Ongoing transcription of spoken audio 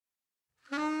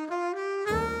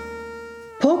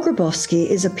Paul Grabowski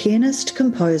is a pianist,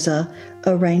 composer,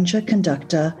 arranger,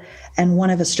 conductor, and one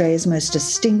of Australia's most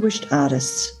distinguished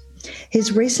artists.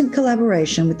 His recent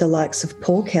collaboration with the likes of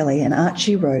Paul Kelly and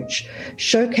Archie Roach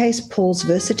showcased Paul's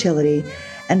versatility,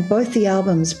 and both the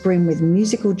albums brim with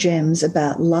musical gems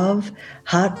about love,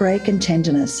 heartbreak, and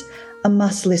tenderness. A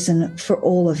must-listen for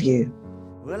all of you.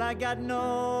 Well, I got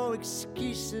no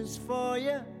excuses for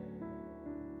you,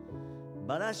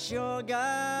 but I sure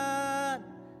got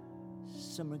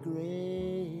some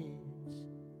regrets.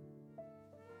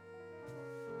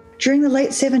 During the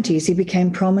late 70s, he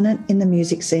became prominent in the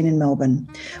music scene in Melbourne,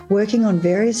 working on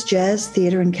various jazz,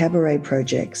 theatre and cabaret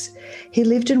projects. He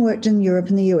lived and worked in Europe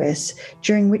and the US,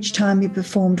 during which time he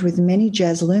performed with many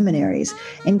jazz luminaries,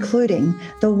 including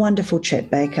the wonderful Chet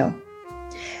Baker.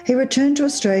 He returned to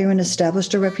Australia and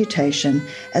established a reputation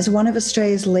as one of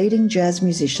Australia's leading jazz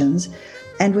musicians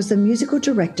and was the musical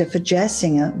director for jazz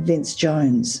singer Vince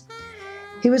Jones.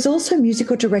 He was also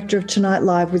musical director of Tonight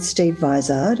Live with Steve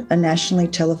Vizard, a nationally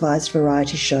televised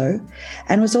variety show,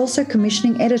 and was also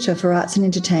commissioning editor for arts and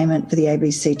entertainment for the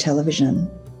ABC television.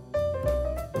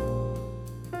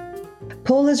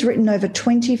 Paul has written over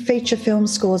 20 feature film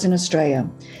scores in Australia,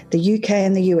 the UK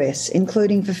and the US,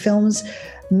 including for films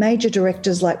major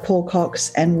directors like Paul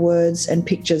Cox and Words and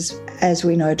Pictures, as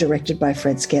we know, directed by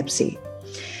Fred Skepsey.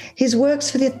 His works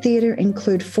for the theatre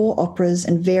include 4 operas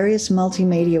and various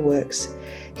multimedia works.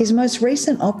 His most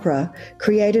recent opera,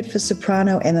 created for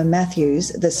soprano Emma Matthews,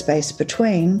 The Space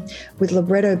Between, with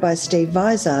libretto by Steve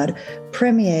Vizard,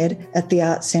 premiered at the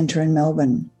Arts Centre in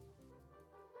Melbourne.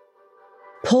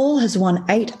 Paul has won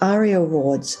 8 ARIA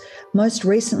Awards, most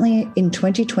recently in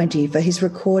 2020 for his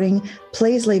recording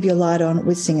Please Leave Your Light On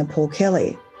with singer Paul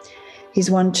Kelly.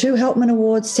 He's won 2 Helpman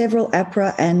Awards, several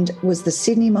APRA, and was the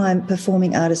Sydney Mime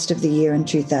Performing Artist of the Year in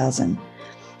 2000.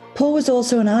 Paul was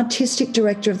also an artistic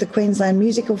director of the Queensland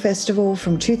Musical Festival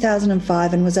from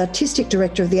 2005 and was artistic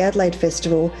director of the Adelaide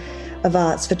Festival of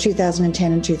Arts for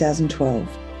 2010 and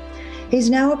 2012. He's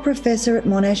now a professor at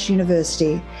Monash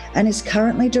University and is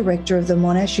currently director of the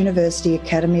Monash University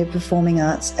Academy of Performing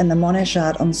Arts and the Monash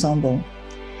Art Ensemble.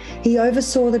 He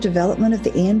oversaw the development of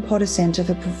the Ian Potter Centre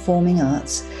for Performing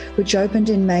Arts, which opened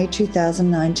in May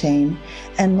 2019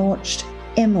 and launched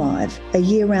MLive, a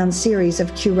year-round series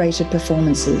of curated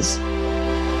performances.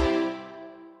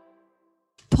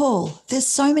 Paul, there's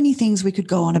so many things we could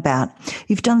go on about.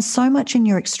 You've done so much in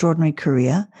your extraordinary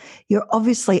career. You're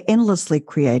obviously endlessly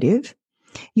creative.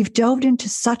 You've delved into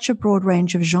such a broad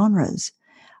range of genres.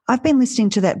 I've been listening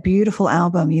to that beautiful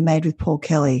album you made with Paul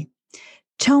Kelly.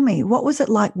 Tell me, what was it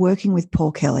like working with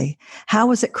Paul Kelly? How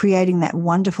was it creating that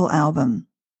wonderful album?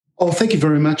 Oh, thank you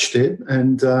very much, Deb,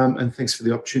 and thanks for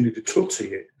the opportunity to talk to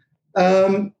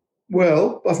you.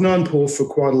 Well, I've known Paul for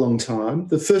quite a long time.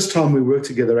 The first time we worked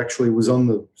together actually was on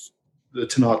the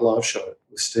Tonight Live show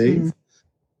with Steve,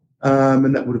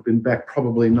 and that would have been back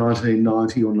probably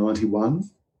 1990 or 91,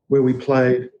 where we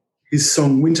played his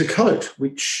song Winter Coat,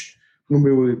 which when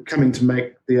we were coming to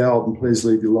make the album Please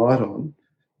Leave Your Light On,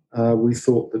 we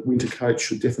thought that Winter Coat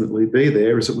should definitely be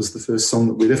there, as it was the first song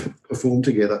that we'd ever performed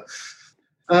together.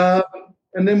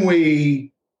 And then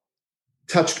we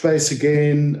touched base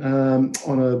again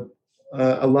on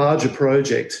a larger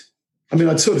project. I mean,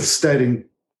 I'd sort of stayed in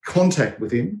contact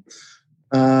with him,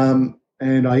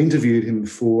 and I interviewed him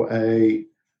for a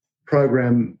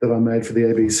program that I made for the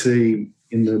ABC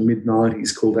in the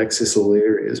mid-90s called Access All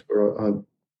Areas, where I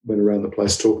went around the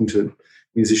place talking to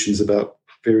musicians about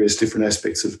various different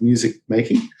aspects of music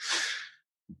making.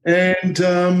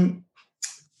 And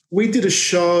we did a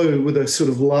show with a sort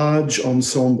of large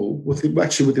ensemble, with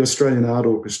the Australian Art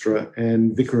Orchestra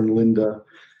and Vicar and Linda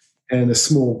and a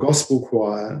small gospel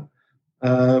choir,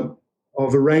 of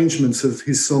arrangements of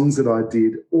his songs that I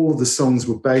did. All of the songs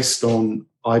were based on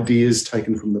ideas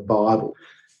taken from the Bible,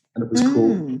 and it was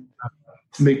called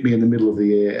Meet Me in the Middle of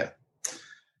the Air.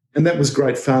 And that was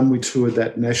great fun. We toured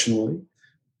that nationally.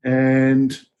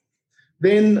 And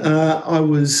then I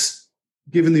was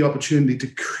given the opportunity to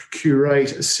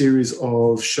curate a series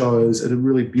of shows at a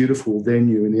really beautiful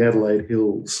venue in the Adelaide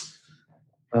Hills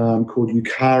called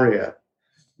Eucharia,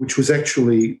 which was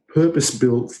actually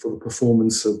purpose-built for the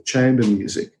performance of chamber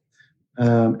music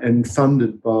and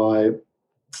funded by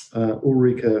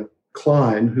Ulrika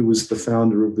Klein, who was the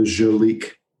founder of the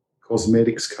Jolique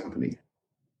Cosmetics company.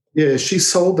 Yeah, she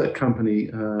sold that company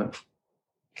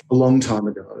a long time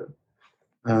ago.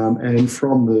 And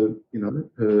from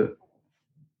her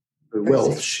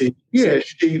wealth, she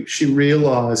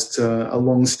realised a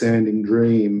long-standing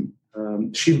dream.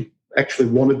 She actually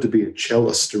wanted to be a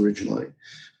cellist originally,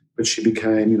 but she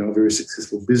became, a very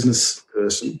successful business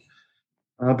person.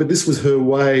 But this was her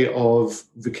way of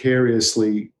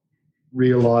vicariously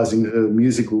realising her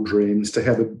musical dreams to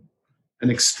have an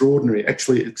extraordinary,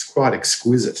 actually it's quite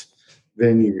exquisite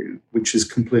venue, which is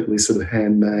completely sort of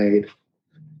handmade.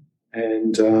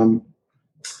 And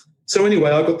so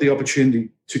anyway, I got the opportunity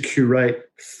to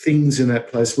curate things in that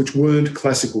place which weren't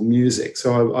classical music.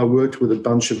 So I worked with a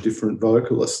bunch of different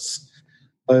vocalists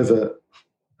over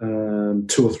 2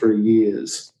 or 3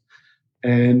 years,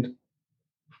 and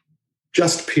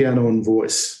just piano and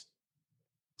voice.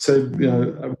 So, you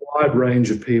know, a wide range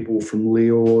of people from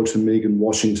Leor to Megan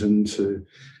Washington to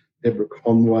Deborah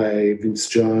Conway, Vince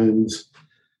Jones,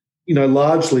 you know,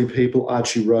 largely people,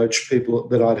 Archie Roach, people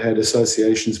that I'd had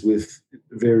associations with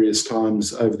various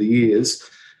times over the years.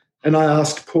 And I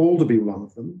asked Paul to be one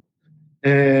of them,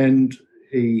 and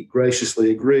he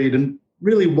graciously agreed. And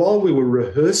really, while we were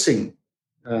rehearsing,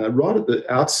 right at the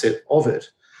outset of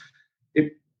it,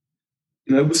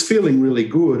 it was feeling really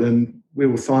good, and we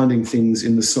were finding things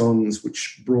in the songs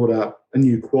which brought up a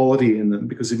new quality in them,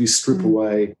 because if you strip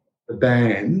away the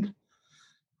band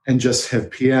and just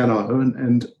have piano,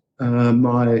 and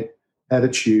my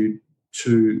attitude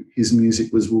to his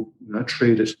music was, well, you know,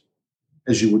 treat it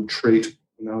as you would treat,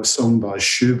 you know, a song by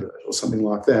Schubert or something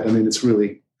like that. I mean, these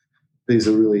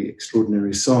are really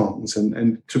extraordinary songs,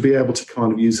 and to be able to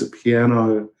kind of use a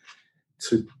piano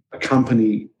to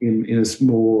accompany in a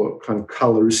more kind of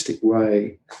coloristic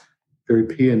way, very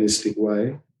pianistic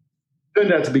way,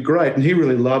 turned out to be great. And he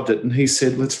really loved it, and he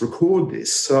said, let's record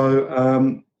this.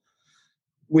 So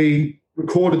we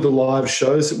recorded the live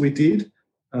shows that we did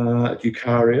at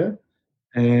Eucharia,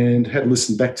 and had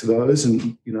listened back to those,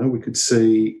 and, you know, we could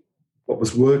see what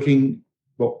was working,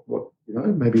 what you know,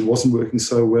 maybe wasn't working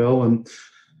so well. And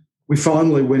we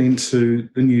finally went into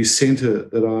the new centre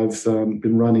that I've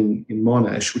been running in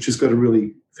Monash, which has got a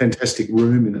really fantastic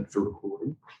room in it for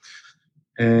recording.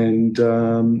 And,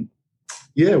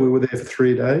 we were there for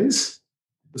 3 days.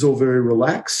 It was all very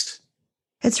relaxed.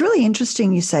 It's really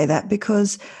interesting you say that,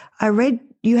 because I read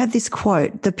you had this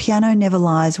quote, "The piano never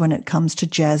lies when it comes to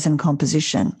jazz and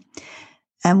composition."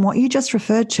 And what you just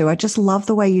referred to, I just love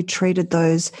the way you treated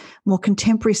those more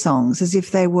contemporary songs as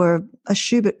if they were a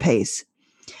Schubert piece.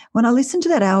 When I listen to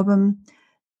that album,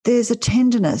 there's a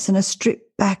tenderness and a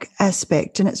stripped back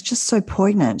aspect, and it's just so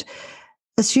poignant,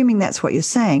 assuming that's what you're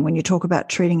saying when you talk about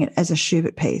treating it as a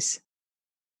Schubert piece.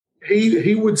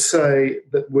 He would say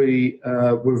that we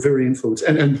were very influenced,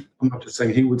 and I'm not just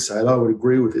saying he would say it, I would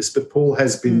agree with this, but Paul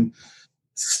has been,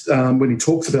 when he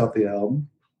talks about the album,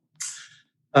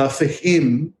 for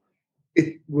him,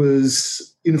 it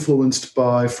was influenced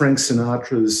by Frank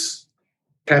Sinatra's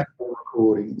Capitol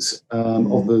recordings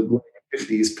of the late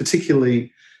 50s,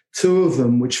 particularly 2 of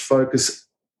them which focus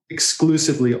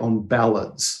exclusively on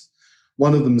ballads.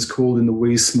 One of them is called In the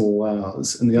Wee Small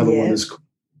Hours, and the other one is called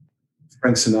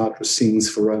Frank Sinatra Sings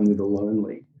for Only the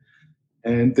Lonely.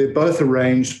 And they're both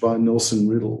arranged by Nelson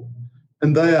Riddle,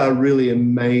 and they are really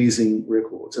amazing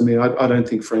records. I mean, I don't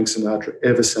think Frank Sinatra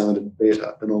ever sounded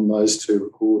better than on those 2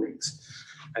 recordings.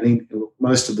 I think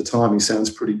most of the time he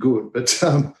sounds pretty good, but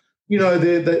you know,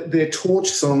 they're torch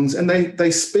songs, and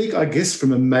they speak, I guess,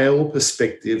 from a male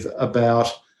perspective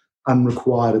about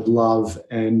unrequited love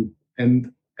and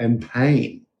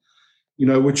pain, you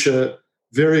know, which are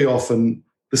very often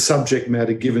the subject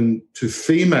matter given to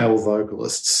female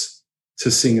vocalists to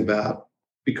sing about,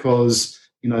 because,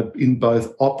 you know, in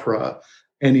both opera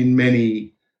and in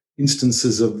many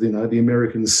instances of, you know, the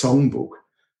American songbook,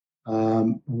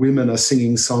 women are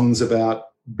singing songs about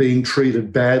being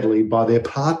treated badly by their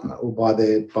partner or by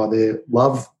their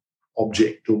love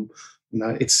object, or, you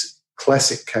know, it's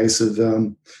classic case of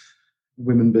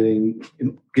women being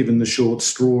given the short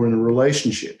straw in a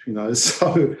relationship, you know.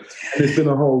 So there's been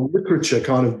a whole literature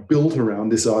kind of built around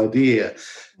this idea.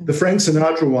 The Frank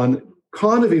Sinatra one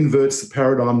kind of inverts the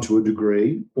paradigm to a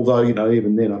degree, although, you know,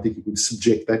 even then I think you could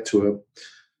subject that to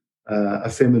a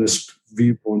feminist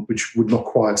viewpoint, which would not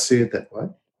quite see it that way.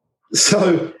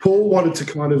 So Paul wanted to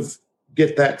kind of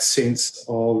get that sense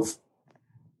of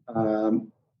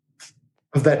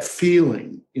that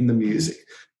feeling in the music.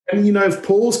 And, you know,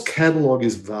 Paul's catalogue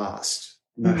is vast,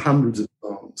 you know, hundreds of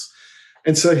songs.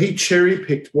 And so he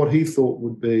cherry-picked what he thought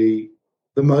would be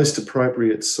the most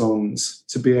appropriate songs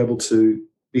to be able to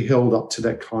be held up to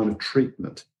that kind of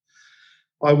treatment.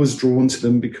 I was drawn to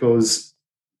them because,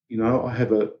 you know, I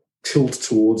have a tilt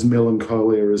towards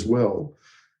melancholia as well.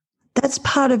 That's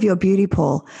part of your beauty,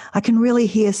 Paul. I can really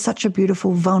hear such a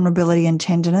beautiful vulnerability and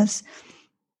tenderness.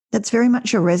 That's very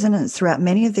much a resonance throughout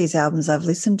many of these albums I've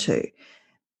listened to.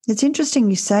 It's interesting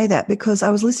you say that because I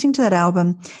was listening to that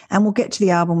album, and we'll get to the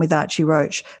album with Archie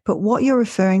Roach, but what you're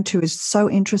referring to is so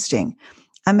interesting.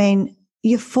 I mean,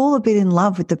 you fall a bit in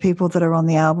love with the people that are on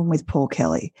the album with Paul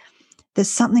Kelly. There's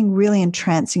something really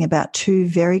entrancing about two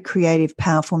very creative,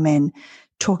 powerful men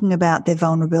talking about their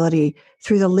vulnerability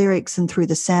through the lyrics and through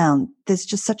the sound. There's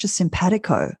just such a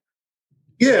simpatico.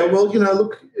 Yeah, well,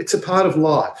 look, it's a part of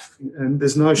life, and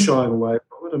there's no shying away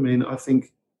from it. I mean, I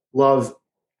think love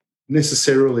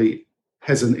necessarily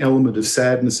has an element of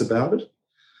sadness about it.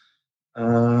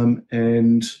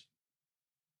 And,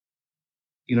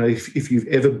 if you've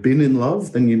ever been in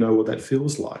love, then you know what that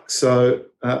feels like. So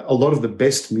a lot of the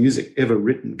best music ever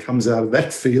written comes out of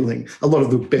that feeling. A lot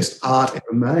of the best art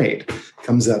ever made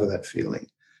comes out of that feeling.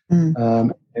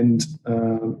 Or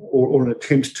an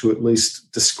attempt to at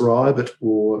least describe it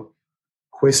or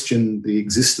question the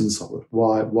existence of it,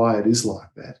 why it is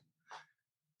like that.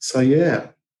 So, yeah.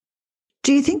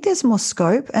 Do you think there's more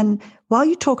scope? And while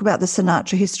you talk about the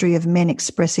Sinatra history of men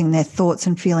expressing their thoughts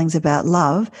and feelings about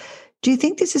love, do you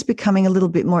think this is becoming a little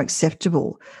bit more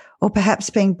acceptable or perhaps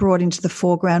being brought into the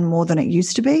foreground more than it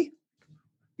used to be?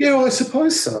 Yeah, well, I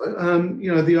suppose so.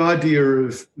 The idea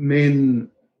of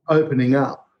men opening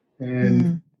up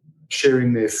and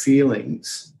sharing their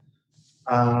feelings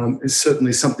is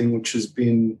certainly something which has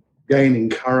been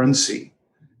gaining currency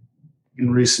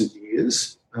in recent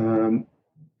years.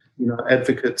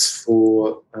 Advocates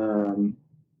for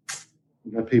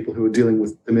people who are dealing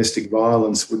with domestic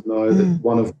violence would know that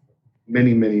one of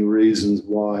many, many reasons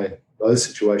why those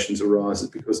situations arise is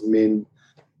because men,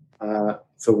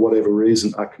 for whatever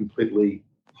reason, are completely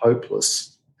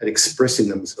hopeless at expressing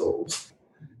themselves,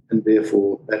 and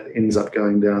therefore that ends up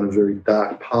going down a very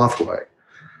dark pathway.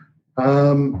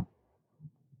 We're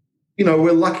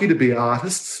lucky to be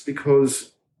artists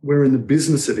because we're in the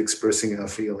business of expressing our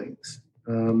feelings.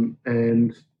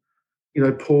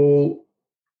 Paul,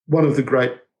 one of the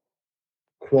great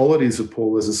qualities of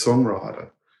Paul as a songwriter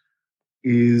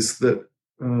is that,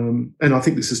 and I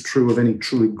think this is true of any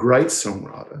truly great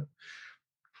songwriter,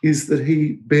 is that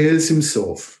he bears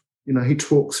himself. He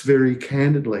talks very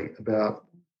candidly about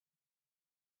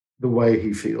the way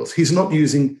he feels. He's not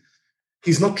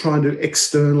trying to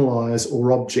externalize or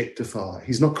objectify.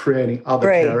 He's not creating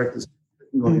other characters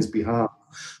on his behalf.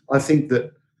 I think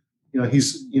that,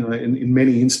 he's, in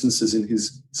many instances in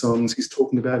his songs, he's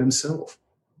talking about himself.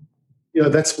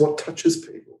 That's what touches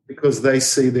people because they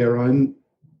see their own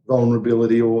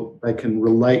vulnerability or they can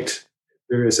relate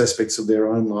various aspects of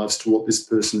their own lives to what this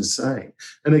person is saying.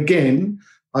 And again,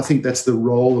 I think that's the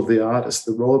role of the artist.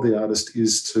 The role of the artist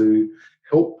is to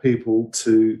help people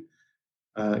to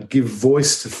give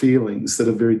voice to feelings that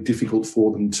are very difficult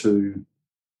for them to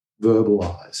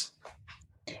verbalise.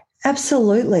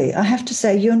 Absolutely. I have to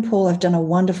say, you and Paul have done a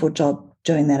wonderful job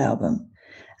doing that album.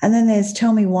 And then there's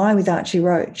Tell Me Why with Archie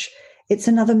Roach. It's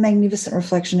another magnificent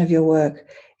reflection of your work.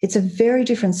 It's a very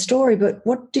different story, but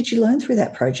what did you learn through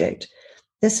that project?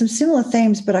 There's some similar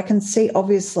themes, but I can see,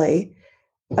 obviously,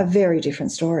 a very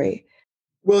different story.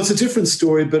 Well, it's a different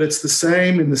story, but it's the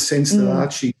same in the sense that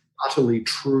Archie is utterly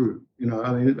true,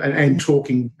 and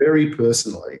talking very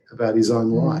personally about his own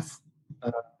life,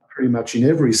 pretty much in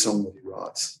every song that he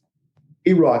writes.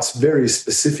 He writes very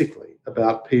specifically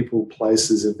about people,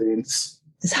 places, events.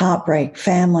 There's heartbreak,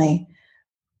 family.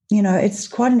 It's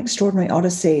quite an extraordinary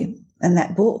odyssey in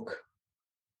that book.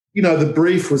 The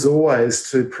brief was always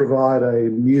to provide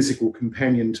a musical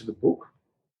companion to the book.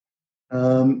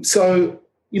 I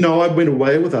went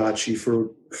away with Archie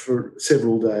for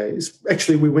several days.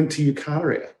 Actually, we went to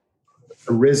Eucharia,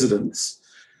 a residence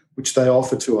which they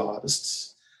offer to artists.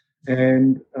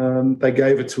 And they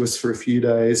gave it to us for a few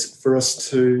days for us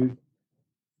to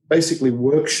basically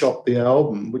workshop the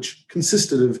album, which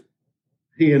consisted of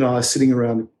he and I sitting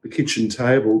around the kitchen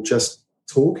table just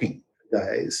talking for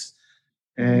days.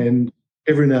 And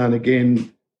every now and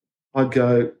again I'd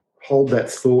go, hold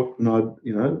that thought, and I'd,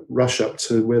 rush up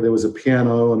to where there was a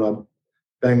piano and I'd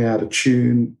bang out a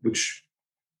tune which,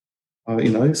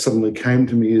 suddenly came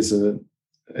to me as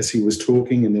he was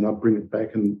talking, and then I'd bring it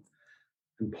back and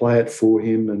play it for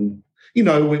him. And,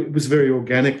 it was very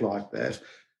organic like that.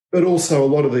 But also a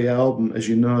lot of the album, as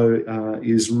you know,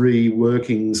 is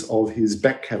reworkings of his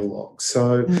back catalogue.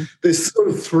 So there's sort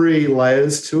of three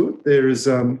layers to it. There is,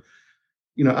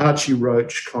 Archie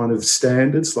Roach kind of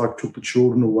standards like Took the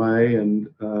Children Away and,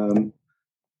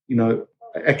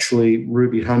 actually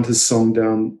Ruby Hunter's song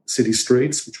Down City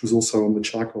Streets, which was also on the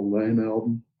Charcoal Lane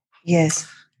album. Yes.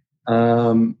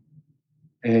 There's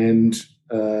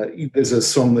a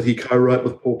song that he co-wrote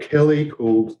with Paul Kelly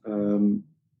called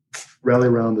Rally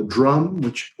Round the Drum,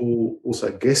 which Paul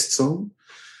also guests on.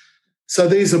 So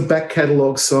these are back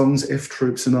catalogue songs. F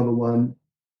Troop's another one.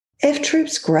 F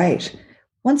Troop's great.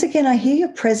 Once again, I hear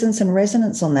your presence and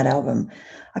resonance on that album.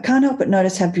 I can't help but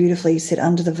notice how beautifully you sit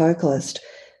under the vocalist,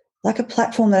 like a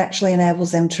platform that actually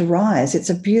enables them to rise. It's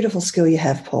a beautiful skill you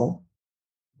have, Paul.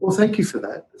 Well, thank you for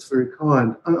that. That's very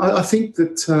kind. I think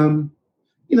that,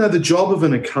 the job of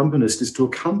an accompanist is to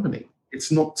accompany.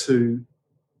 It's not to,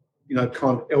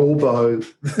 kind of elbow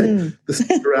the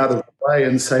singer out of the way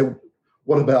and say,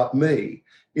 what about me?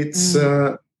 It's,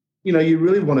 you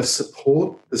really want to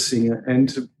support the singer and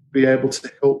to be able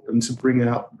to help them to bring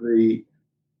out the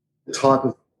type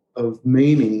of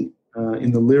meaning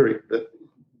in the lyric that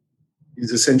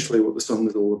is essentially what the song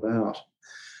is all about.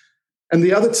 And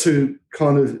the other two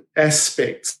kind of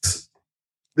aspects,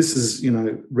 this is,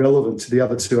 relevant to the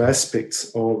other two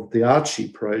aspects of the Archie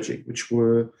project, which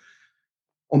were,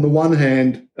 on the one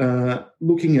hand,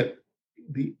 looking at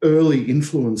the early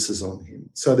influences on him.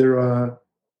 So there are a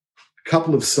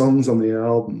couple of songs on the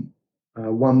album,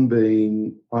 one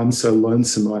being I'm So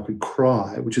Lonesome I Could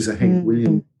Cry, which is a Hank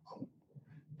Williams song.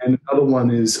 And another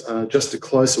one is Just a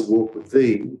Closer Walk with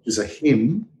Thee, which is a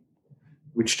hymn,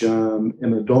 which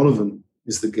Emma Donovan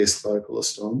is the guest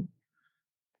vocalist on.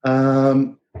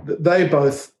 They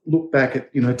both look back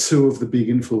at, two of the big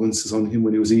influences on him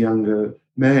when he was a younger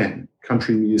man,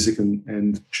 country music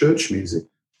and church music.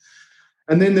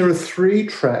 And then there are 3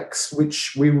 tracks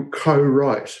which we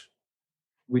co-wrote,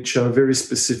 which are very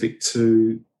specific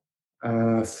to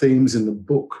themes in the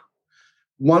book.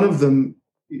 One of them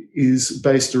is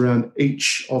based around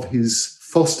each of his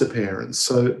foster parents.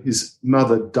 So his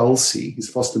mother, Dulcie, his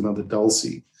foster mother,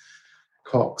 Dulcie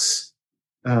Cox,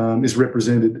 is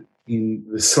represented in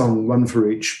the song, one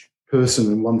for each person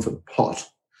and one for the pot.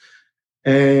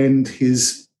 And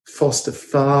his foster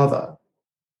father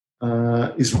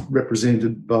is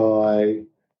represented by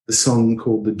the song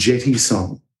called the Jetty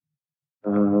Song.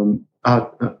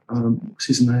 What's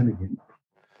his name again?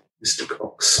 Mr.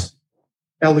 Cox.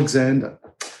 Alexander.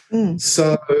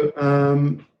 So,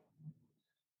 and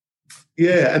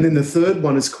then the third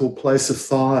one is called Place of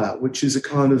Fire, which is a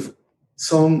kind of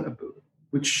song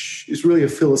which is really a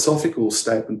philosophical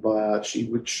statement by Archie,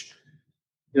 which,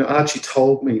 Archie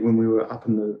told me when we were up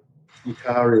in the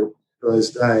Eucharia those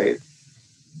days,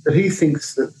 that he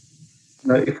thinks that,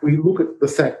 if we look at the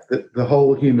fact that the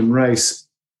whole human race,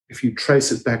 if you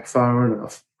trace it back far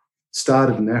enough,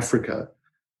 started in Africa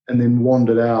and then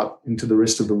wandered out into the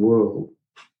rest of the world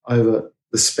over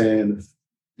the span of,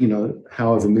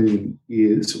 however many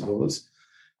years it was,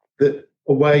 that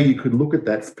a way you could look at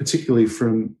that, particularly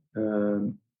from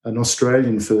an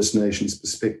Australian First Nations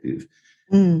perspective,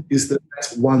 is that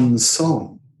that's one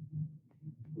song.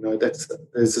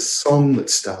 There's a song that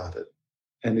started,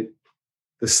 and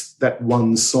that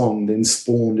one song then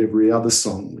spawned every other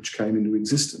song which came into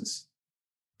existence.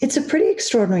 It's a pretty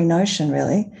extraordinary notion,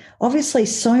 really. Obviously,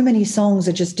 so many songs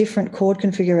are just different chord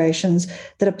configurations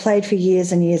that are played for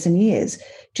years and years and years.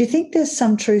 Do you think there's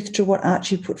some truth to what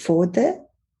Archie put forward there?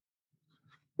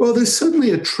 Well, there's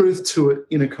certainly a truth to it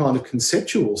in a kind of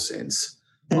conceptual sense.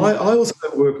 I also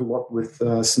work a lot with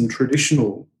some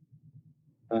traditional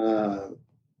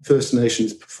First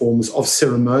Nations performers of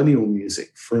ceremonial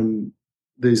music from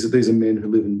these are men who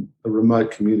live in a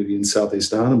remote community in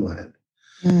southeast Arnhem Land.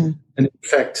 And in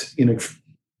fact, in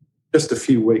just a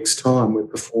few weeks' time, we're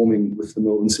performing with the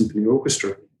Melbourne Symphony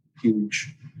Orchestra, a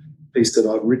huge piece that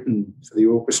I've written for the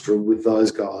orchestra with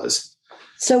those guys.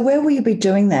 So where will you be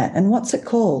doing that, and what's it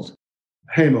called?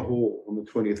 Hamer Hall on the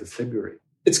 20th of February.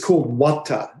 It's called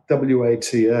Wata,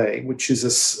 W-A-T-A, which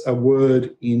is a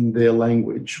word in their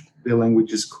language. Their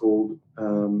language is called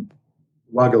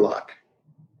Wagalak,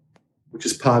 which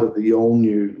is part of the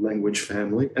Yolngu language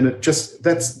family. And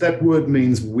that word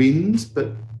means wind,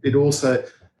 but it also,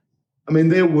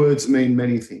 their words mean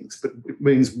many things, but it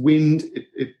means wind,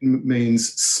 it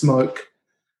means smoke,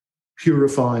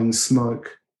 purifying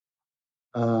smoke.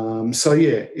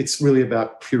 It's really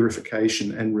about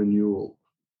purification and renewal.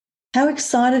 How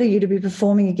excited are you to be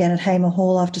performing again at Hamer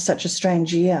Hall after such a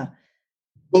strange year?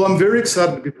 Well, I'm very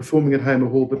excited to be performing at Hamer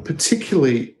Hall, but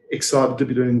particularly excited to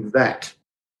be doing that.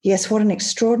 Yes, what an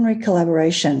extraordinary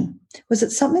collaboration. Was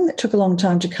it something that took a long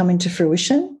time to come into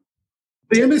fruition?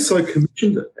 The MSO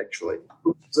commissioned it, actually.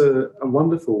 It was a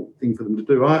wonderful thing for them to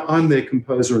do. I'm their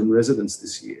composer in residence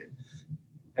this year,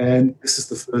 and this is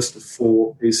the first of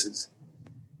 4 pieces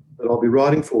that I'll be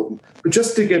writing for them. But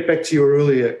just to get back to your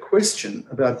earlier question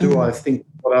about do I think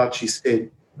what Archie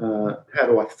said, how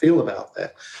do I feel about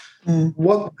that?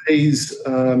 What these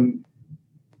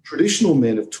traditional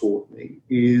men have taught me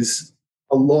is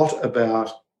a lot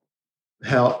about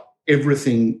how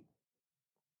everything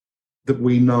that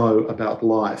we know about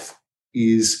life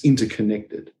is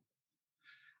interconnected,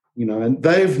 and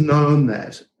they've known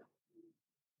that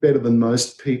better than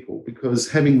most people,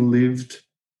 because having lived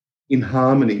in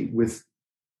harmony with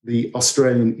the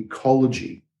Australian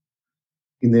ecology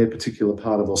in their particular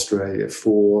part of Australia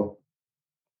for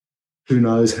who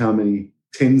knows how many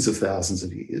tens of thousands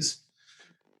of years,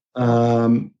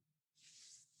 and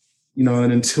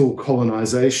until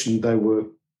colonisation, they were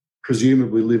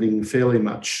presumably living fairly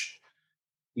much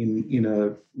in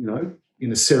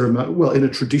a ceremony, well, in a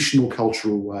traditional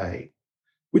cultural way,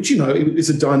 which, is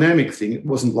a dynamic thing. It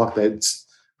wasn't like they'd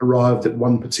arrived at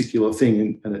one particular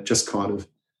thing and it just kind of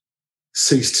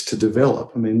ceased to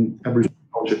develop. I mean, Aboriginal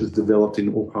culture has developed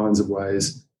in all kinds of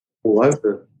ways all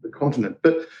over the continent.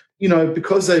 But,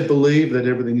 because they believe that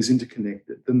everything is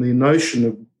interconnected, then the notion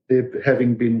of there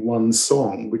having been one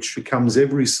song, which becomes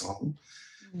every song,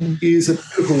 is a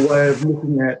beautiful way of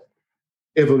looking at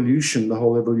evolution, the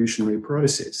whole evolutionary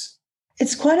process.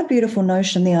 It's quite a beautiful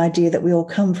notion, the idea that we all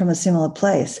come from a similar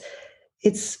place.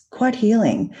 It's quite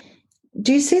healing.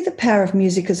 Do you see the power of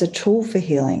music as a tool for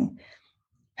healing?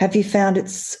 Have you found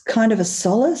it's kind of a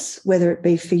solace, whether it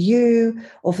be for you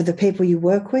or for the people you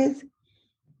work with?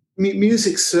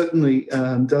 Music certainly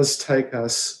does take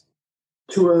us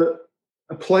to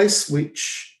a place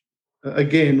which,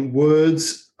 again,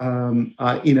 words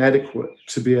are inadequate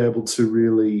to be able to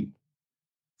really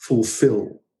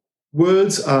fulfill.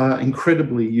 Words are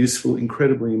incredibly useful,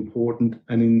 incredibly important,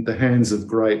 and in the hands of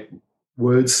great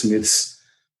wordsmiths,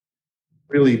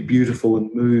 really beautiful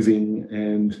and moving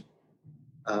and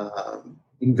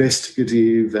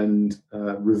investigative and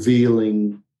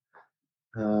revealing,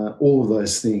 all of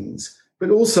those things.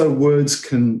 But also words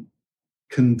can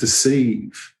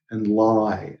deceive and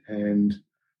lie and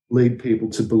lead people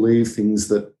to believe things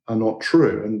that are not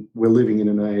true. And we're living in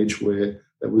an age where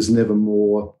that was never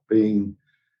more being,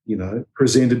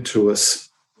 presented to us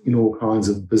in all kinds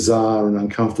of bizarre and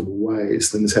uncomfortable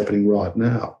ways than is happening right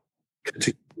now,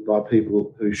 particularly by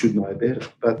people who should know better.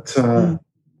 But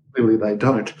clearly they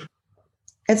don't.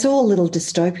 It's all a little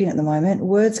dystopian at the moment.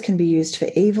 Words can be used for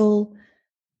evil.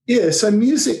 Yeah, so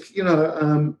music,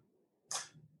 let's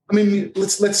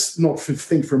not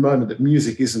think for a moment that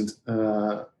music isn't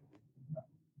a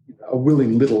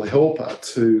willing little helper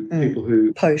to people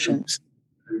who potent,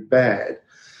 who bad.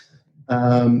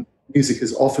 Music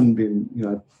has often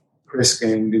been, press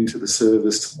ganged into the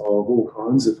service of all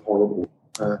kinds of horrible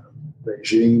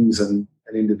regimes and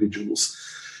individuals.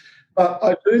 But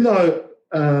I do know,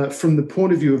 from the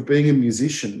point of view of being a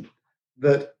musician,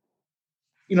 that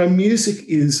music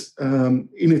is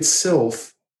in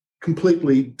itself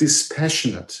completely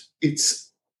dispassionate.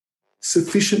 It's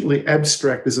sufficiently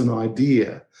abstract as an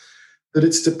idea that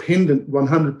it's dependent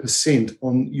 100%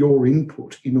 on your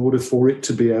input in order for it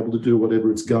to be able to do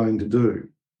whatever it's going to do.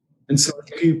 And so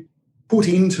if you put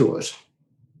into it,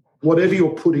 whatever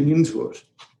you're putting into it,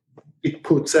 it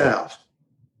puts out.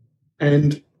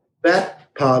 And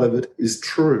that part of it is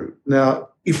true. Now,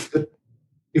 if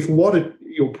what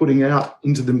you're putting out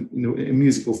into the in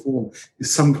musical form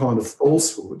is some kind of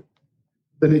falsehood,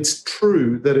 then it's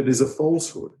true that it is a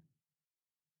falsehood.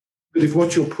 But if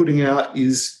what you're putting out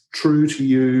is true to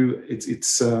you,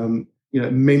 it's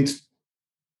meant,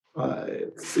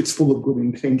 it's full of good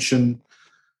intention,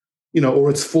 or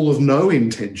it's full of no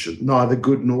intention, neither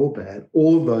good nor bad,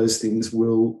 all of those things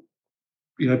will,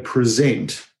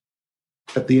 present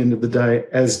at the end of the day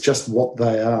as just what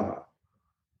they are.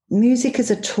 Music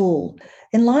is a tool.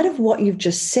 In light of what you've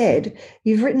just said,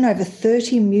 you've written over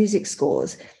 30 music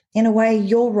scores. In a way,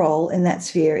 your role in that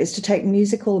sphere is to take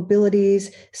musical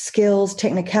abilities, skills,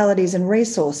 technicalities, and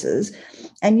resources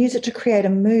and use it to create a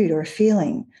mood or a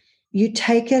feeling. You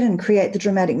take it and create the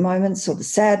dramatic moments or the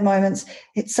sad moments.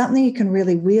 It's something you can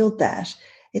really wield that.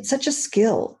 It's such a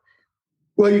skill.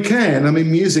 Well, you can. I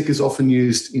mean, music is often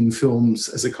used in films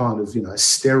as a kind of,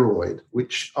 steroid,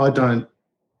 which I don't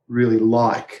really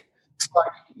like. It's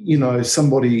like,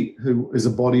 somebody who is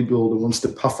a bodybuilder wants to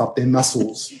puff up their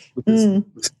muscles with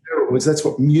steroids. That's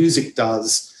what music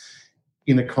does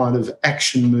in a kind of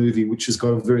action movie, which has got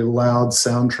a very loud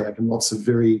soundtrack and lots of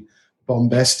very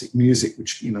bombastic music,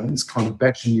 which, is kind of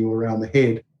bashing you around the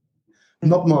head.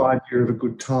 Not my idea of a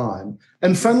good time.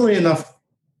 And funnily enough,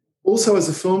 also as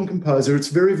a film composer, it's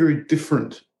very, very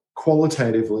different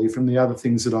qualitatively from the other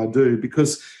things that I do,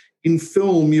 because in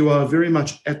film, you are very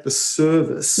much at the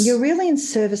service. You're really in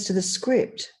service to the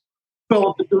script.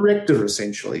 Well, the director,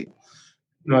 essentially.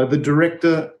 The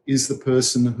director is the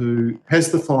person who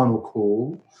has the final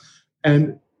call,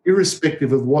 and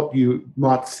irrespective of what you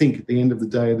might think at the end of the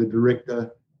day, the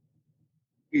director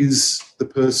is the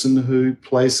person who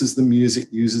places the music,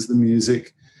 uses the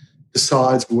music,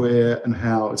 decides where and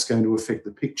how it's going to affect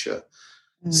the picture.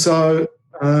 So,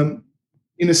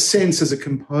 in a sense, as a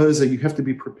composer, you have to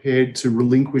be prepared to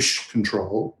relinquish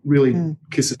control, really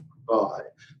kiss it goodbye,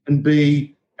 and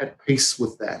be at peace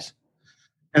with that.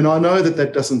 And I know that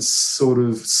that doesn't sort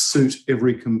of suit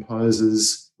every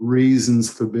composer's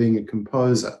reasons for being a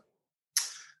composer.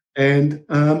 And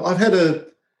I've had a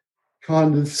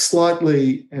kind of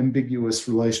slightly ambiguous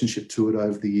relationship to it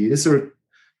over the years. Or,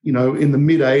 you know, in the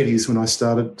mid-'80s when I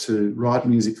started to write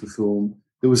music for film,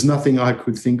 there was nothing I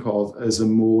could think of as a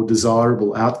more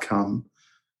desirable outcome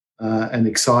and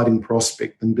exciting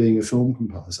prospect than being a film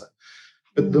composer.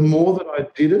 But the more that I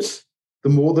did it, the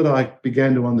more that I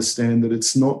began to understand that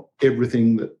it's not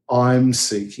everything that I'm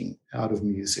seeking out of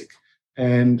music.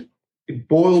 And it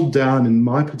boiled down, in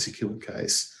my particular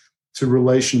case, to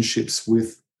relationships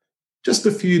with just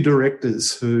a few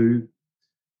directors who,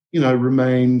 you know,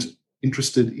 remained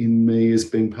interested in me as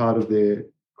being part of their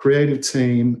creative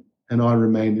team, and I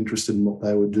remained interested in what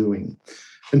they were doing.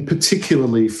 And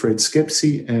particularly Fred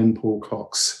Skepsey and Paul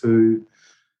Cox, who,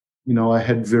 you know, I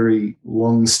had very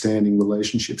long-standing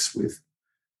relationships with,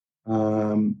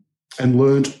 and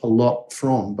learned a lot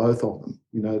from both of them,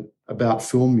 you know, about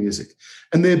film music.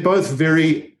 And they're both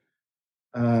very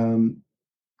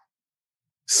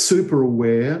super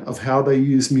aware of how they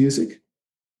use music.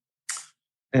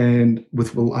 And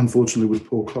unfortunately, with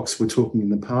Paul Cox, we're talking in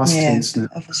the past tense now.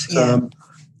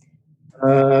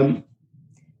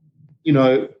 You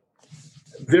know,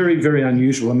 very, very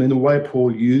unusual. I mean, the way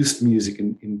Paul used music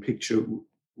in picture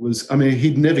was, I mean,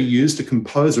 he'd never used a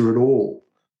composer at all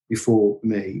before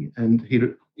me. And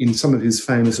in some of his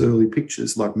famous early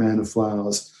pictures, like Man of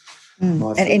Flowers. And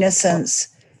Innocence.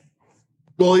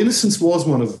 Well, Innocence was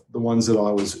one of the ones that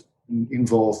I was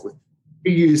involved with.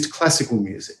 He used classical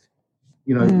music.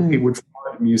 You know, he would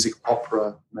find music,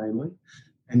 opera mainly,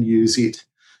 and use it.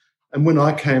 And when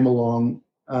I came along,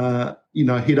 you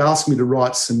know, he'd ask me to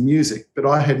write some music, but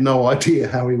I had no idea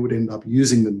how he would end up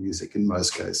using the music in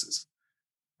most cases.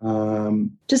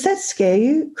 Does that scare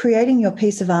you, creating your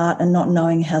piece of art and not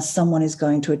knowing how someone is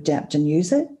going to adapt and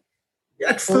use it?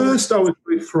 At first, I was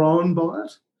really thrown by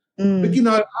it. But, you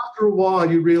know, after a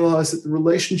while, you realise that the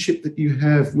relationship that you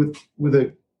have with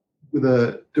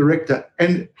a director,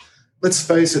 and let's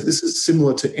face it, this is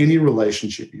similar to any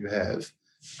relationship you have,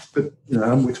 but, you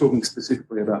know, we're talking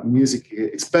specifically about music here,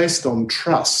 it's based on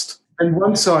trust. And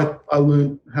once I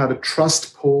learned how to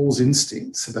trust Paul's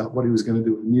instincts about what he was going to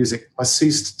do with music, I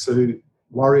ceased to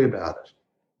worry about it.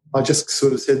 I just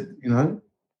sort of said, you know,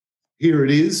 here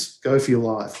it is, go for your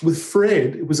life. With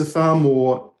Fred, it was a far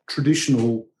more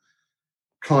traditional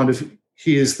kind of,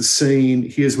 here's the scene,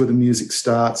 here's where the music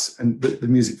starts and the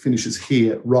music finishes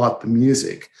here, write the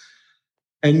music.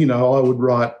 And, you know, I would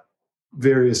write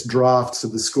various drafts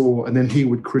of the score and then he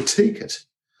would critique it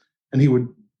and he would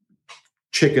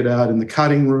check it out in the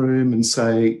cutting room and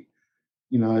say,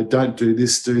 you know, don't do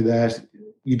this, do that.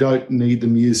 You don't need the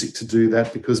music to do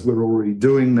that because we're already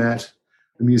doing that.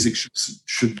 The music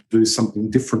should do something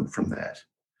different from that.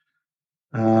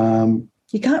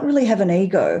 You can't really have an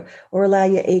ego or allow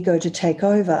your ego to take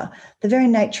over. The very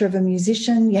nature of a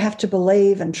musician, you have to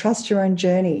believe and trust your own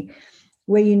journey,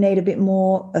 where you need a bit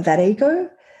more of that ego.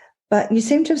 But you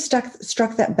seem to have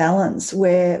struck that balance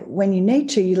where when you need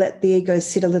to, you let the ego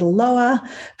sit a little lower,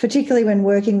 particularly when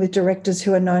working with directors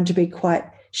who are known to be quite,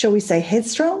 shall we say,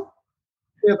 headstrong?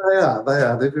 Yeah, they are. They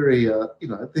are. They're very, you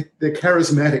know, they're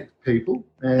charismatic people.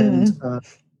 And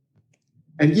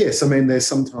yes, I mean, they're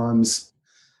sometimes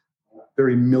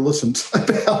very militant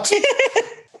about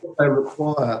what they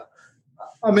require.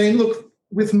 I mean, look,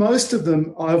 with most of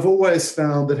them, I've always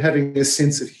found that having a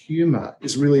sense of humour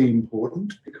is really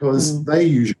important because they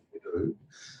usually do.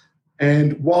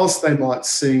 And whilst they might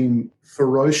seem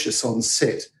ferocious on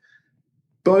set,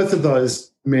 both of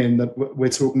those men that we're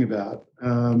talking about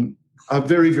are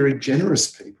very, very generous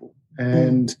people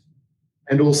and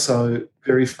also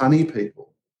very funny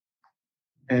people.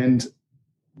 And,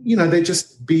 you know, they're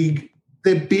just big.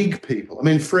 They're big people. I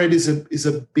mean, Fred is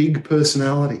a big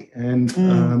personality, and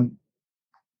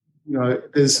you know,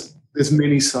 there's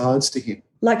many sides to him.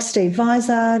 Like Steve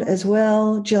Vizard as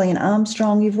well, Gillian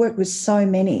Armstrong. You've worked with so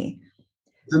many.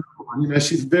 You know,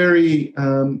 she's very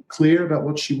clear about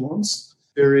what she wants.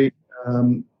 Very,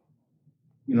 you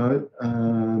know,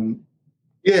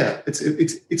 yeah.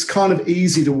 It's kind of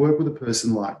easy to work with a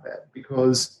person like that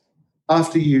because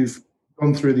after you've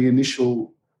gone through the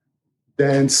initial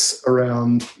dance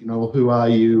around, you know, who are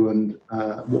you and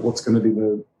what's going to be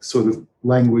the sort of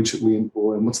language that we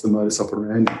employ and what's the modus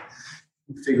operandi.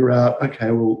 You figure out,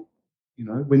 okay, well,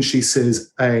 when she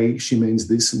says A, she means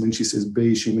this, and when she says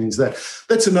B, she means that.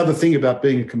 That's another thing about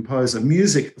being a composer.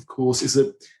 Music, of course, is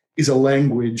a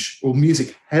language, or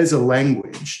music has a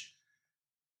language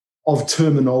of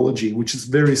terminology which is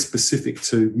very specific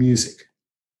to music.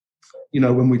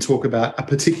 When we talk about a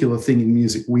particular thing in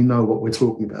music, we know what we're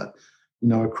talking about.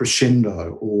 A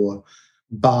crescendo or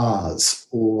bars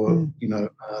or,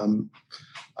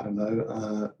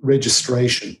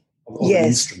 registration of an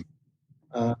instrument,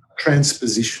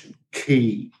 transposition,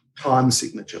 key, time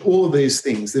signature, all of these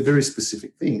things, they're very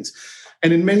specific things.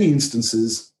 And in many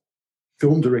instances,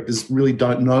 film directors really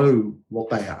don't know what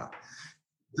they are.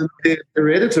 Their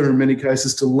editor, in many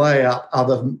cases, to lay out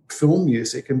other film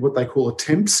music and what they call a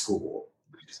temp score.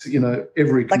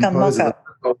 Every composer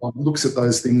looks at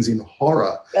those things in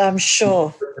horror. I'm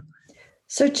sure.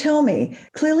 So tell me,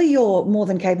 clearly you're more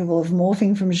than capable of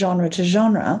morphing from genre to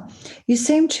genre. You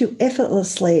seem to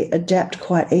effortlessly adapt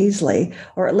quite easily,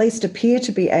 or at least appear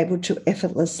to be able to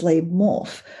effortlessly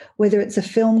morph, whether it's a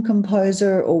film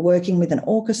composer or working with an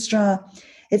orchestra.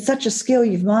 It's such a skill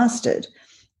you've mastered.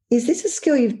 Is this a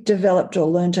skill you've developed or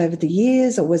learnt over the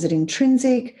years, or was it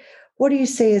intrinsic? What do you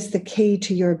see as the key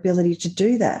to your ability to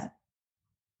do that?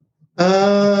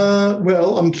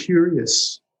 Well, I'm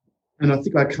curious. And I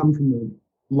think I come from a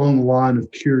long line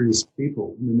of curious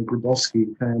people. I mean, the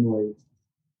Grabowski family,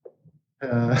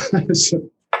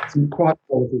 some quite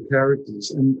powerful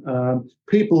characters, and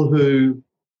people who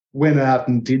went out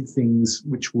and did things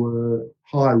which were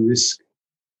high risk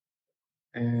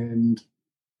and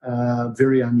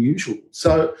very unusual.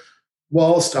 So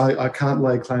whilst I can't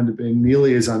lay claim to being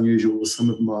nearly as unusual as some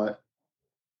of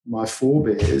my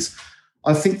forebears,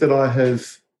 I think that I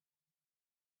have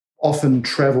often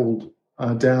travelled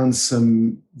down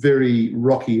some very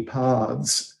rocky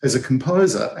paths as a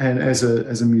composer and as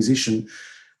a musician,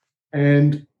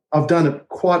 and I've done it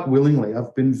quite willingly.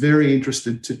 I've been very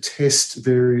interested to test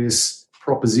various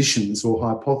propositions or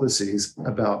hypotheses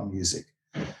about music.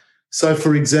 So,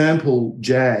 for example,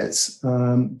 jazz.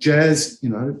 Jazz,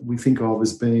 we think of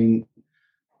as being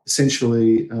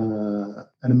essentially an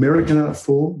American art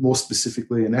form, more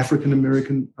specifically an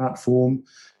African-American art form,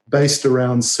 based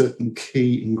around certain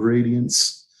key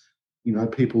ingredients.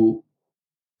 People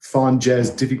find jazz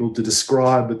difficult to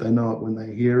describe, but they know it when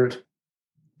they hear it.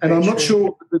 And I'm not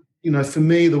sure that, for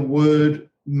me, the word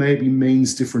maybe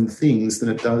means different things than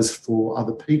it does for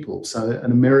other people. So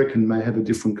an American may have a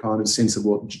different kind of sense of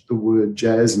what the word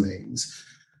jazz means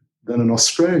than an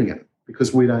Australian,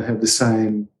 because we don't have the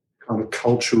same kind of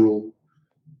cultural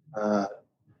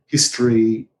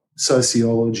history,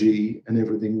 sociology and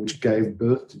everything which gave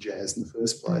birth to jazz in the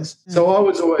first place. Mm-hmm. So I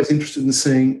was always interested in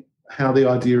seeing how the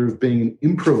idea of being an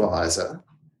improviser,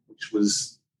 which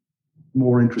was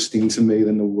more interesting to me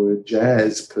than the word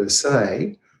jazz per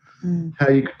se, how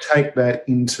you could take that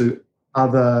into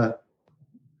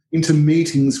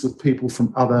meetings with people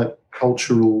from other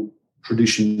cultural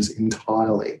traditions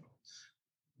entirely,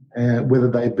 whether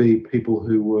they be people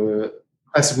who were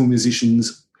classical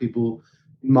musicians, people,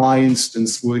 in my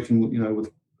instance, working with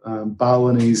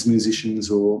Balinese musicians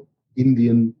or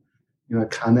Indian,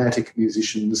 Carnatic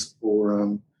musicians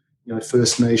or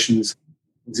First Nations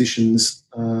musicians,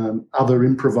 other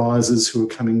improvisers who are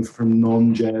coming from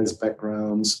non-jazz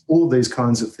backgrounds, all of these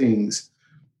kinds of things,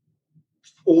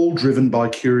 all driven by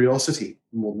curiosity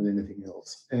more than anything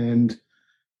else. And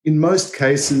in most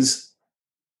cases,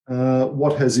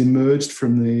 what has emerged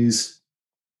from these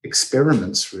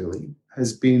experiments really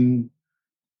has been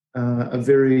a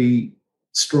very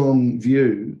strong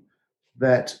view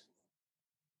that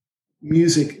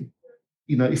music,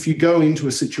 if you go into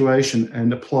a situation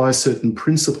and apply certain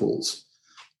principles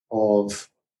of,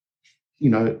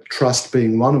 trust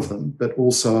being one of them, but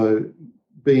also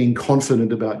being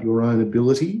confident about your own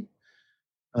ability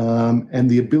and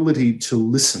the ability to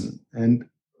listen. And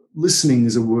listening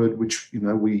is a word which,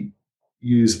 we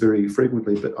use very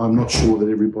frequently, but I'm not sure that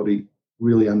everybody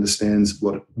really understands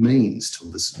what it means to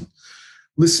listen.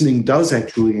 Listening does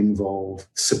actually involve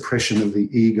suppression of the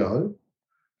ego,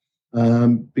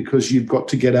 because you've got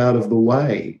to get out of the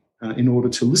way in order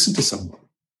to listen to someone.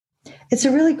 It's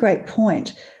a really great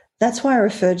point. That's why I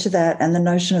referred to that and the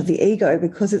notion of the ego,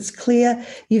 because it's clear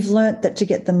you've learnt that to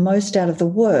get the most out of the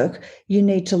work, you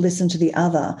need to listen to the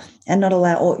other and not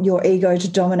allow your ego to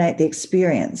dominate the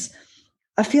experience.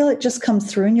 I feel it just comes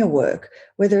through in your work,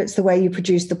 whether it's the way you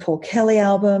produce the Paul Kelly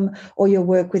album or your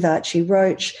work with Archie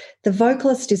Roach. The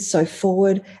vocalist is so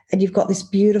forward and you've got this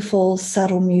beautiful,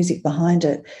 subtle music behind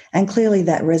it. And clearly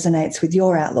that resonates with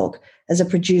your outlook as a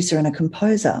producer and a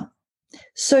composer.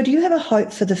 So do you have a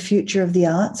hope for the future of the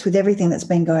arts with everything that's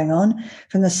been going on,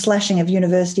 from the slashing of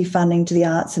university funding to the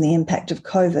arts and the impact of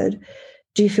COVID?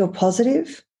 Do you feel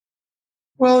positive?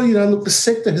 Well, look, the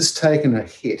sector has taken a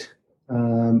hit,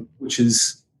 which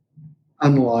is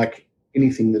unlike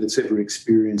anything that it's ever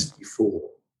experienced before.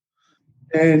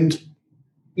 And,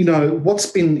 what's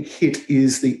been hit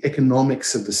is the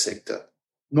economics of the sector,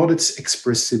 not its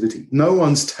expressivity. No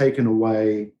one's taken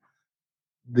away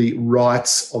the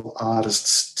rights of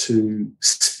artists to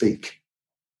speak.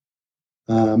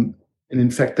 And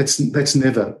in fact, that's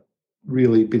never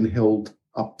really been held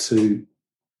up to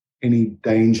any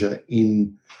danger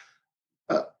in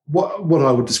what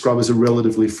I would describe as a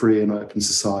relatively free and open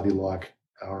society like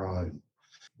our own.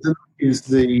 Is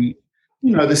the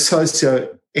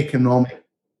socio-economic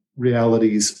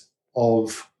realities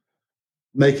of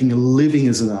making a living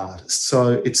as an artist.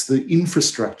 So it's the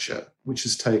infrastructure which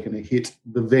has taken a hit,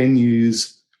 the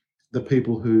venues, the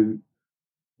people who,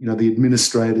 the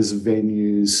administrators of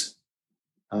venues,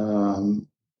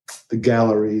 the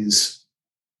galleries.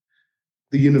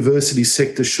 The university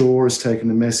sector, sure, has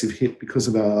taken a massive hit because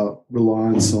of our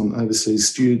reliance on overseas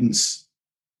students.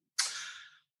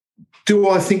 Do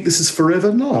I think this is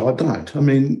forever? No, I don't. I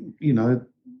mean,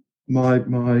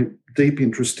 my deep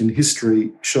interest in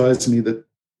history shows me that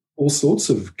all sorts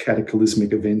of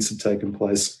cataclysmic events have taken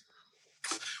place,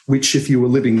 which if you were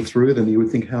living through them, you would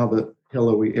think, how the hell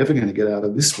are we ever going to get out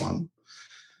of this one?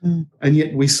 Mm. And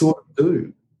yet we sort of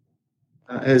do.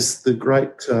 As the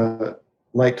great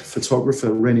late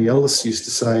photographer Rennie Ellis used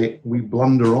to say, we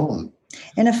blunder on.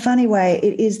 In a funny way,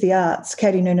 it is the arts.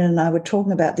 Katie Noonan and I were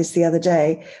talking about this the other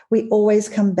day. We always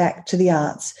come back to the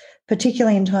arts,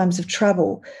 particularly in times of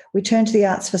trouble. We turn to the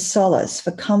arts for solace,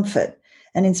 for comfort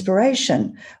and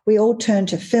inspiration. We all turn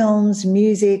to films,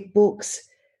 music, books.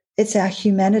 It's our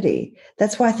humanity.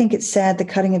 That's why I think it's sad, the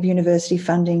cutting of university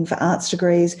funding for arts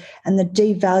degrees and the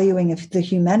devaluing of the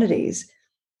humanities.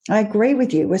 I agree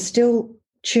with you. We're still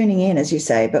tuning in, as you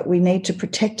say, but we need to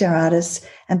protect our artists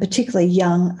and particularly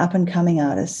young up-and-coming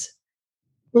artists.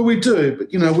 Well, we do, but,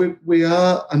 we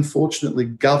are unfortunately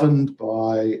governed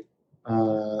by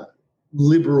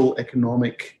liberal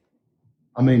economic,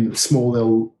 small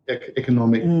L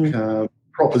economic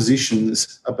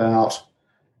propositions about,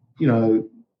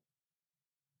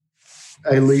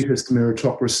 elitist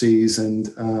meritocracies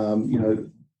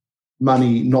and,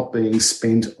 money not being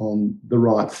spent on the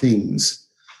right things,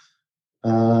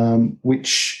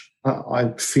 which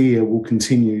I fear will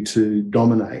continue to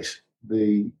dominate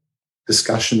the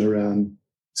discussion around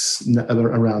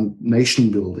nation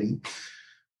building,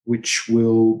 which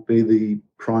will be the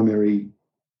primary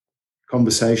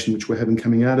conversation which we're having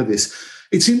coming out of this.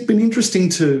 It's been interesting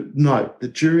to note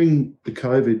that during the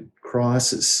COVID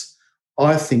crisis,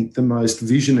 I think the most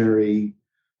visionary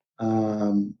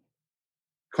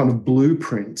kind of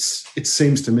blueprints, it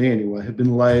seems to me anyway, have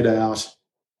been laid out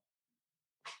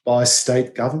by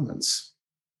state governments.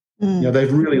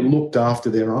 They've really looked after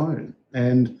their own.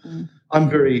 And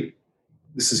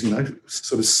this is,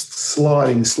 sort of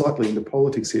sliding slightly into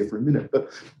politics here for a minute, but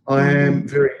I am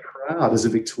very proud as a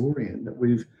Victorian that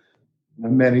we've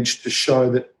managed to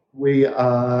show that we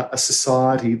are a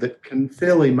society that can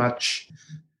fairly much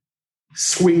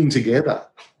swing together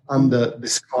under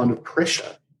this kind of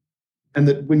pressure. And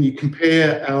that when you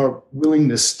compare our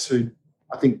willingness to,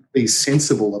 I think, be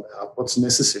sensible about what's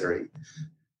necessary,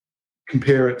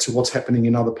 compare it to what's happening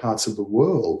in other parts of the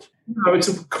world,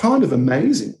 it's kind of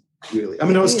amazing, really. I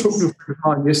was talking to a friend of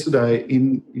mine yesterday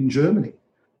in Germany,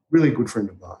 really good friend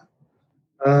of mine,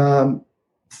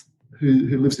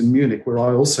 who lives in Munich, where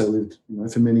I also lived,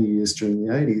 for many years during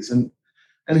the 80s. And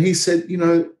he said,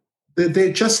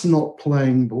 they're just not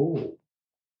playing ball.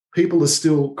 People are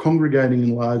still congregating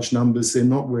in large numbers. They're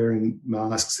not wearing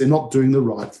masks. They're not doing the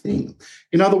right thing.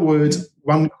 In other words,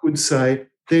 one could say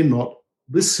they're not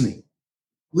listening.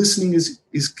 Listening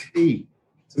is key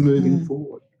to moving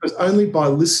forward, because only by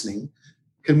listening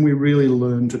can we really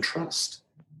learn to trust.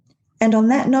 And on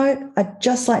that note, I'd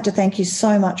just like to thank you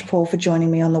so much, Paul, for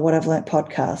joining me on the What I've Learnt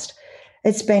podcast.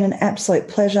 It's been an absolute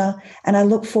pleasure, and I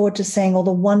look forward to seeing all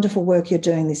the wonderful work you're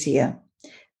doing this year.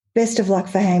 Best of luck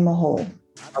for Hamer Hall.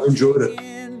 I've enjoyed it.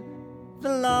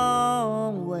 The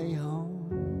long way home.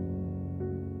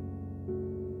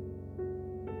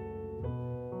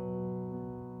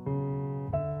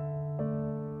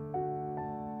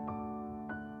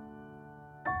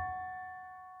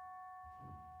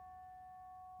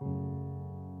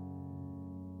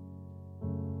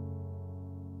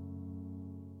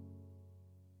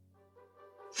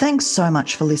 Thanks so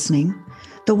much for listening.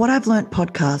 The What I've Learnt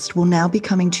podcast will now be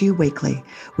coming to you weekly,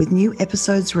 with new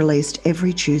episodes released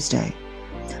every Tuesday.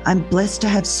 I'm blessed to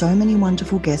have so many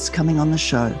wonderful guests coming on the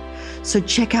show, so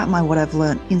check out my What I've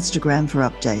Learnt Instagram for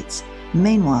updates.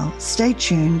 Meanwhile, stay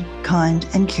tuned, kind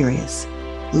and curious.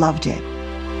 Love, Deb.